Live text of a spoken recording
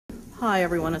Hi,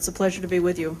 everyone. It's a pleasure to be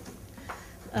with you.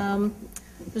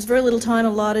 There's very little time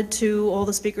allotted to all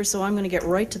the speakers, so I'm going to get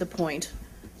right to the point.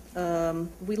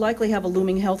 We likely have a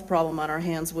looming health problem on our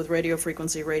hands with radio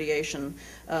frequency radiation.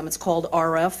 It's called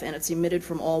RF, and it's emitted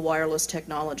from all wireless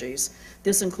technologies.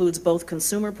 This includes both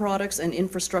consumer products and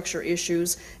infrastructure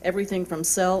issues, everything from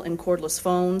cell and cordless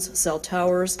phones, cell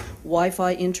towers,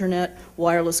 Wi-Fi internet,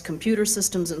 wireless computer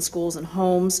systems in schools and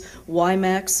homes,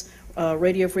 WiMAX,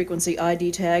 radio frequency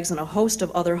ID tags, and a host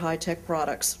of other high-tech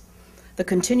products. The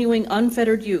continuing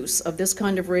unfettered use of this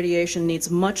kind of radiation needs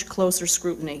much closer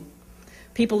scrutiny.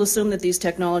 People assume that these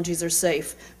technologies are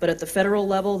safe, but at the federal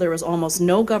level there is almost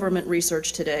no government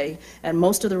research today, and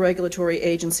most of the regulatory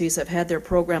agencies have had their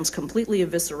programs completely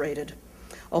eviscerated.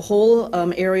 A whole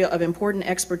area of important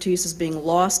expertise is being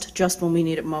lost just when we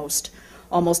need it most.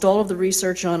 Almost all of the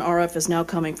research on RF is now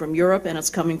coming from Europe, and it's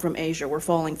coming from Asia. We're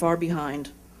falling far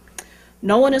behind.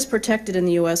 No one is protected in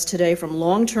the U.S. today from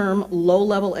long-term,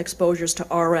 low-level exposures to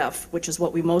RF, which is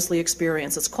what we mostly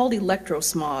experience. It's called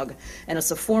electrosmog, and it's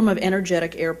a form of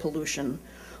energetic air pollution.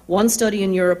 One study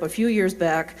in Europe a few years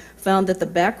back found that the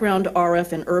background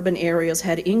RF in urban areas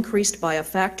had increased by a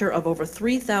factor of over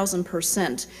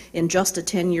 3,000% in just a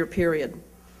 10-year period.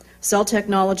 Cell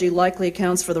technology likely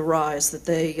accounts for the rise that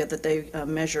they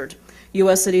measured.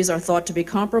 U.S. cities are thought to be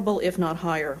comparable, if not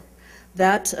higher.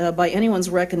 That, by anyone's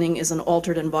reckoning, is an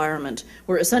altered environment.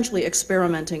 We're essentially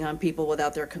experimenting on people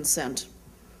without their consent.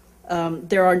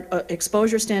 There are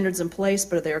exposure standards in place,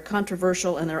 but they are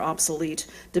controversial and they're obsolete.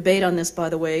 Debate on this, by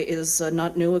the way, is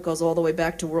not new. It goes all the way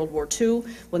back to World War II,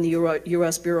 when the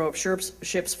U.S. Bureau of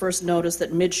Ships first noticed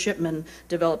that midshipmen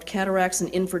developed cataracts and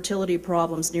infertility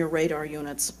problems near radar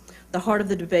units. The heart of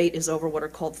the debate is over what are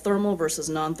called thermal versus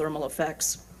non-thermal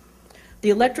effects. The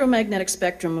electromagnetic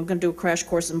spectrum, I'm going to do a crash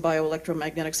course in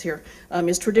bioelectromagnetics here,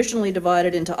 is traditionally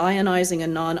divided into ionizing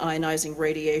and non-ionizing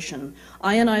radiation.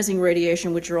 Ionizing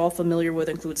radiation, which you're all familiar with,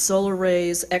 includes solar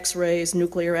rays, X-rays,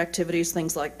 nuclear activities,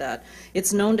 things like that.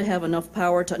 It's known to have enough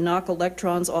power to knock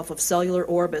electrons off of cellular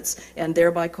orbits and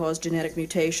thereby cause genetic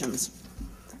mutations.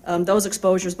 Those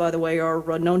exposures, by the way,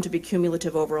 are known to be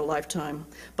cumulative over a lifetime.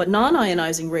 But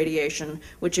non-ionizing radiation,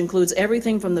 which includes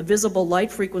everything from the visible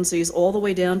light frequencies all the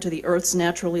way down to the Earth's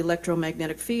natural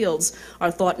electromagnetic fields, are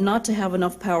thought not to have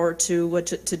enough power to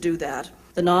do that.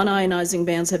 The non-ionizing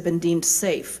bands have been deemed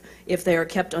safe if they are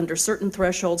kept under certain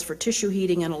thresholds for tissue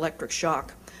heating and electric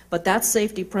shock. But that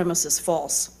safety premise is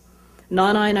false.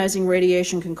 Non-ionizing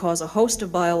radiation can cause a host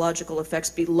of biological effects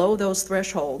below those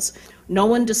thresholds. No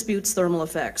one disputes thermal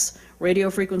effects.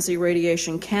 Radiofrequency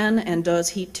radiation can and does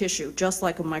heat tissue, just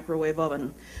like a microwave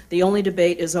oven. The only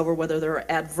debate is over whether there are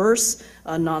adverse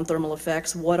non-thermal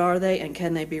effects. What are they, and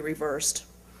can they be reversed?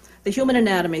 The human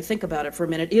anatomy, think about it for a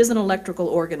minute, is an electrical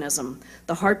organism.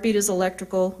 The heartbeat is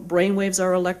electrical, brain waves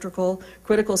are electrical,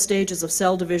 critical stages of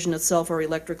cell division itself are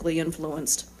electrically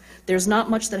influenced. There's not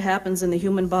much that happens in the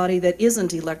human body that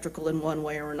isn't electrical in one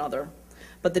way or another.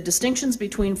 But the distinctions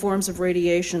between forms of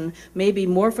radiation may be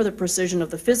more for the precision of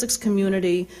the physics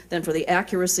community than for the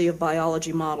accuracy of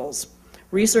biology models.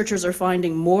 Researchers are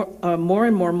finding more and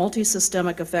more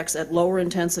multisystemic effects at lower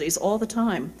intensities all the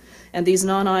time, and these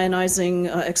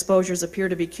non-ionizing exposures appear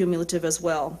to be cumulative as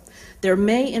well. There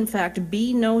may, in fact,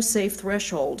 be no safe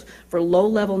threshold for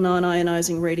low-level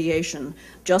non-ionizing radiation,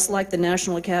 just like the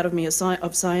National Academy of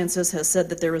Sciences has said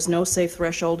that there is no safe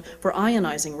threshold for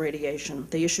ionizing radiation.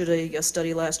 They issued a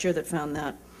study last year that found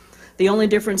that. The only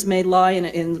difference may lie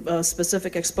in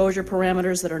specific exposure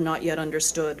parameters that are not yet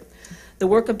understood. The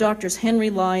work of Drs.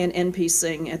 Henry Lai and N.P.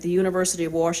 Singh at the University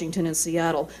of Washington in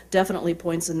Seattle definitely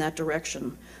points in that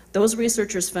direction. Those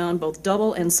researchers found both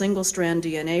double and single-strand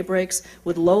DNA breaks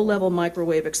with low-level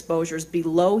microwave exposures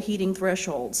below heating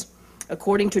thresholds.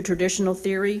 According to traditional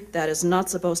theory, that is not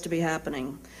supposed to be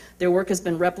happening. Their work has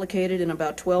been replicated in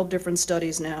about 12 different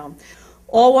studies now.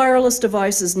 All wireless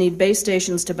devices need base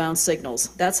stations to bounce signals.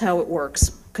 That's how it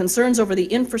works. Concerns over the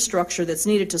infrastructure that's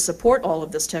needed to support all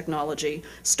of this technology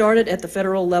started at the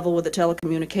federal level with the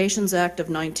Telecommunications Act of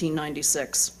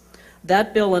 1996.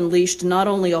 That bill unleashed not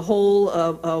only the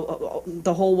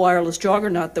whole wireless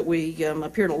juggernaut that we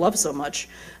appear to love so much,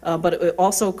 but it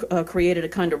also created a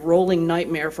kind of rolling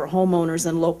nightmare for homeowners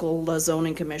and local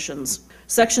zoning commissions.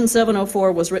 Section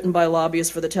 704 was written by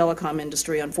lobbyists for the telecom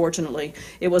industry, unfortunately.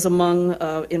 It was among,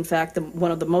 in fact,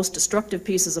 one of the most destructive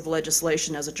pieces of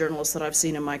legislation as a journalist that I've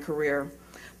seen in my career.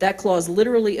 That clause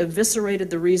literally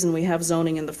eviscerated the reason we have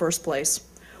zoning in the first place.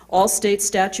 All state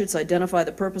statutes identify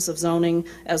the purpose of zoning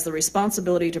as the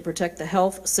responsibility to protect the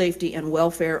health, safety, and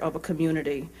welfare of a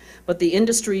community. But the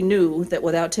industry knew that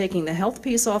without taking the health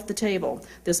piece off the table,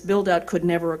 this build-out could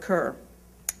never occur.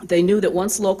 They knew that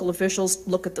once local officials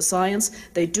look at the science,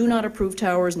 they do not approve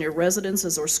towers near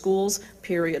residences or schools,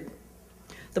 period.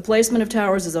 The placement of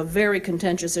towers is a very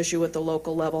contentious issue at the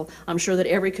local level. I'm sure that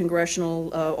every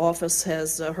congressional office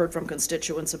has heard from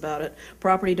constituents about it.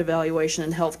 Property devaluation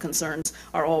and health concerns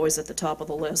are always at the top of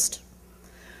the list.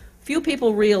 Few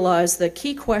people realize that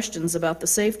key questions about the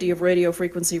safety of radio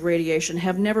frequency radiation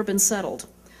have never been settled.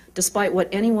 Despite what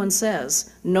anyone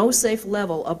says, no safe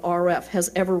level of RF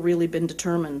has ever really been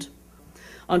determined.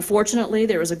 Unfortunately,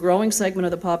 there is a growing segment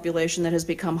of the population that has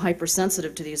become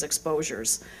hypersensitive to these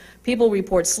exposures. People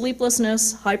report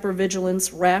sleeplessness,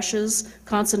 hypervigilance, rashes,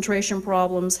 concentration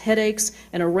problems, headaches,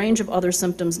 and a range of other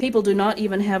symptoms. People do not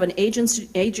even have an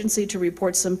agency to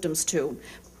report symptoms to.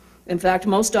 In fact,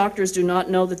 most doctors do not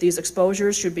know that these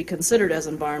exposures should be considered as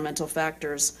environmental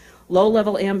factors.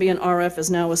 Low-level ambient RF is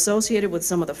now associated with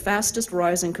some of the fastest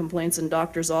rising complaints in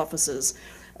doctors' offices,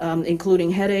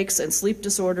 including headaches and sleep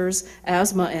disorders,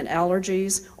 asthma and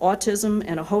allergies, autism,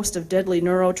 and a host of deadly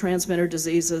neurotransmitter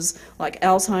diseases like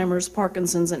Alzheimer's,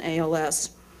 Parkinson's, and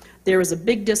ALS. There is a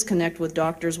big disconnect with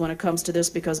doctors when it comes to this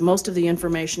because most of the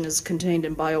information is contained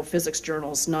in biophysics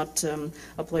journals, not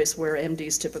a place where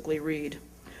MDs typically read.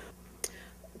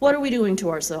 What are we doing to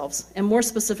ourselves? And more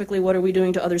specifically, what are we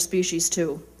doing to other species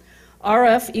too?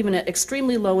 RF, even at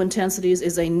extremely low intensities,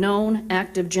 is a known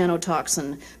active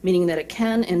genotoxin, meaning that it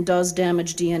can and does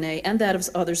damage DNA and that of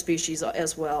other species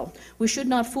as well. We should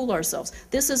not fool ourselves.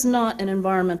 This is not an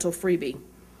environmental freebie.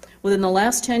 Within the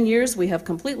last 10 years, we have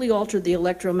completely altered the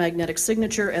electromagnetic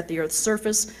signature at the Earth's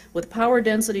surface with power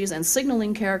densities and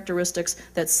signaling characteristics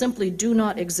that simply do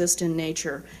not exist in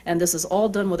nature, and this is all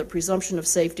done with a presumption of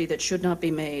safety that should not be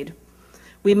made.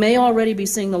 We may already be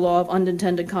seeing the law of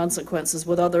unintended consequences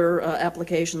with other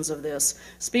applications of this.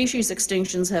 Species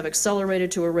extinctions have accelerated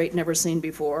to a rate never seen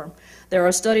before. There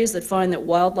are studies that find that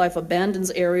wildlife abandons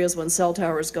areas when cell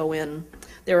towers go in.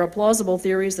 There are plausible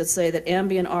theories that say that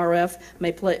ambient RF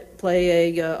may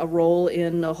play a role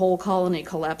in a whole colony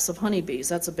collapse of honeybees.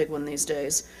 That's a big one these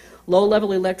days.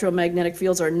 Low-level electromagnetic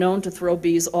fields are known to throw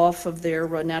bees off of their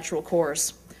natural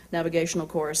course, navigational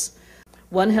course.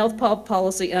 One health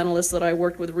policy analyst that I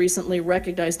worked with recently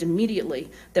recognized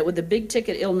immediately that with the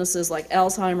big-ticket illnesses like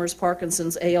Alzheimer's,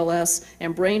 Parkinson's, ALS,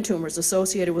 and brain tumors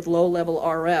associated with low-level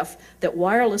RF, that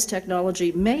wireless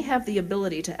technology may have the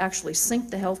ability to actually sync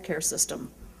the healthcare system.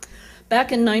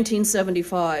 Back in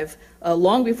 1975,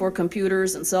 long before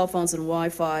computers and cell phones and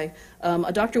Wi-Fi,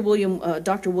 Dr.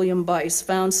 William Bice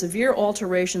found severe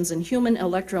alterations in human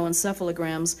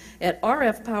electroencephalograms at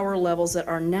RF power levels that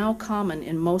are now common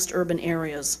in most urban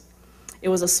areas. It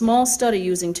was a small study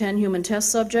using 10 human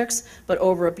test subjects, but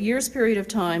over a year's period of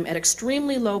time, at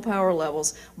extremely low power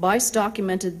levels, Bice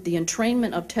documented the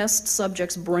entrainment of test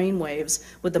subjects' brain waves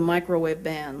with the microwave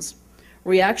bands.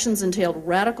 Reactions entailed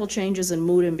radical changes in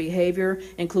mood and behavior,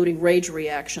 including rage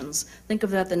reactions. Think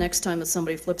of that the next time that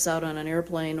somebody flips out on an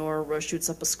airplane or shoots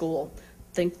up a school.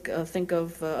 Think of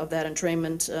that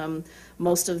entrainment.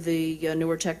 Most of the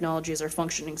newer technologies are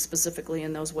functioning specifically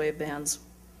in those wave bands.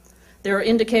 There are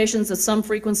indications that some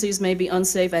frequencies may be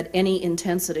unsafe at any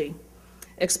intensity.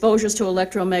 Exposures to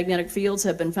electromagnetic fields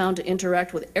have been found to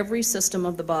interact with every system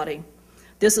of the body.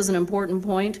 This is an important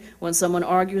point when someone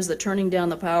argues that turning down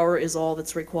the power is all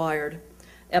that's required.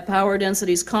 At power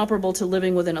densities comparable to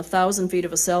living within 1,000 feet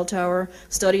of a cell tower,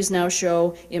 studies now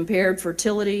show impaired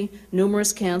fertility,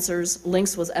 numerous cancers,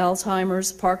 links with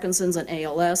Alzheimer's, Parkinson's, and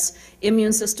ALS,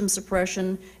 immune system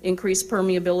suppression, increased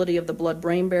permeability of the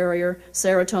blood-brain barrier,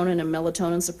 serotonin and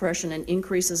melatonin suppression, and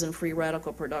increases in free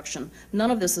radical production.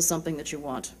 None of this is something that you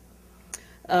want.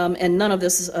 And none of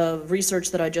this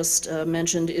research that I just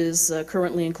mentioned is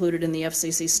currently included in the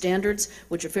FCC standards,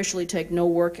 which officially take no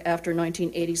work after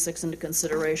 1986 into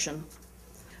consideration.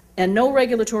 And no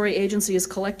regulatory agency is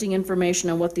collecting information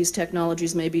on what these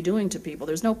technologies may be doing to people.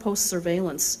 There's no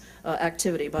post-surveillance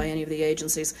activity by any of the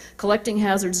agencies. Collecting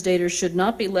hazards data should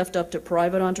not be left up to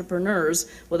private entrepreneurs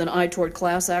with an eye toward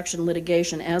class action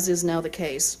litigation, as is now the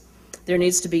case. There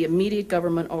needs to be immediate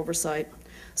government oversight.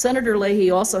 Senator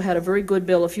Leahy also had a very good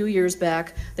bill a few years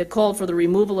back that called for the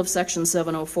removal of Section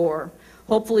 704.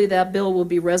 Hopefully that bill will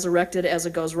be resurrected as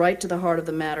it goes right to the heart of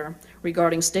the matter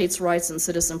regarding states' rights and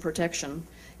citizen protection.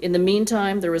 In the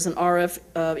meantime, there is an RF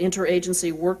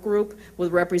interagency work group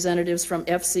with representatives from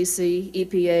FCC,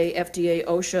 EPA, FDA,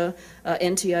 OSHA,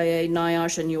 NTIA,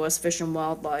 NIOSH, and U.S. Fish and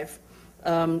Wildlife.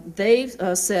 They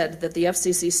said that the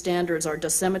FCC standards are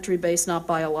dosimetry-based, not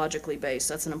biologically based.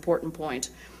 That's an important point.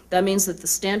 That means that the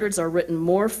standards are written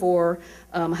more for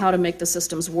how to make the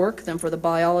systems work than for the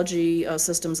biology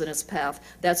systems in its path.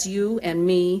 That's you and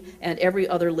me and every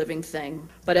other living thing.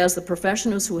 But as the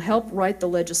professionals who help write the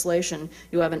legislation,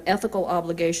 you have an ethical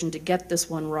obligation to get this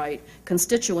one right.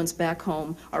 Constituents back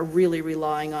home are really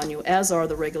relying on you, as are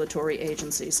the regulatory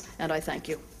agencies, and I thank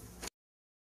you.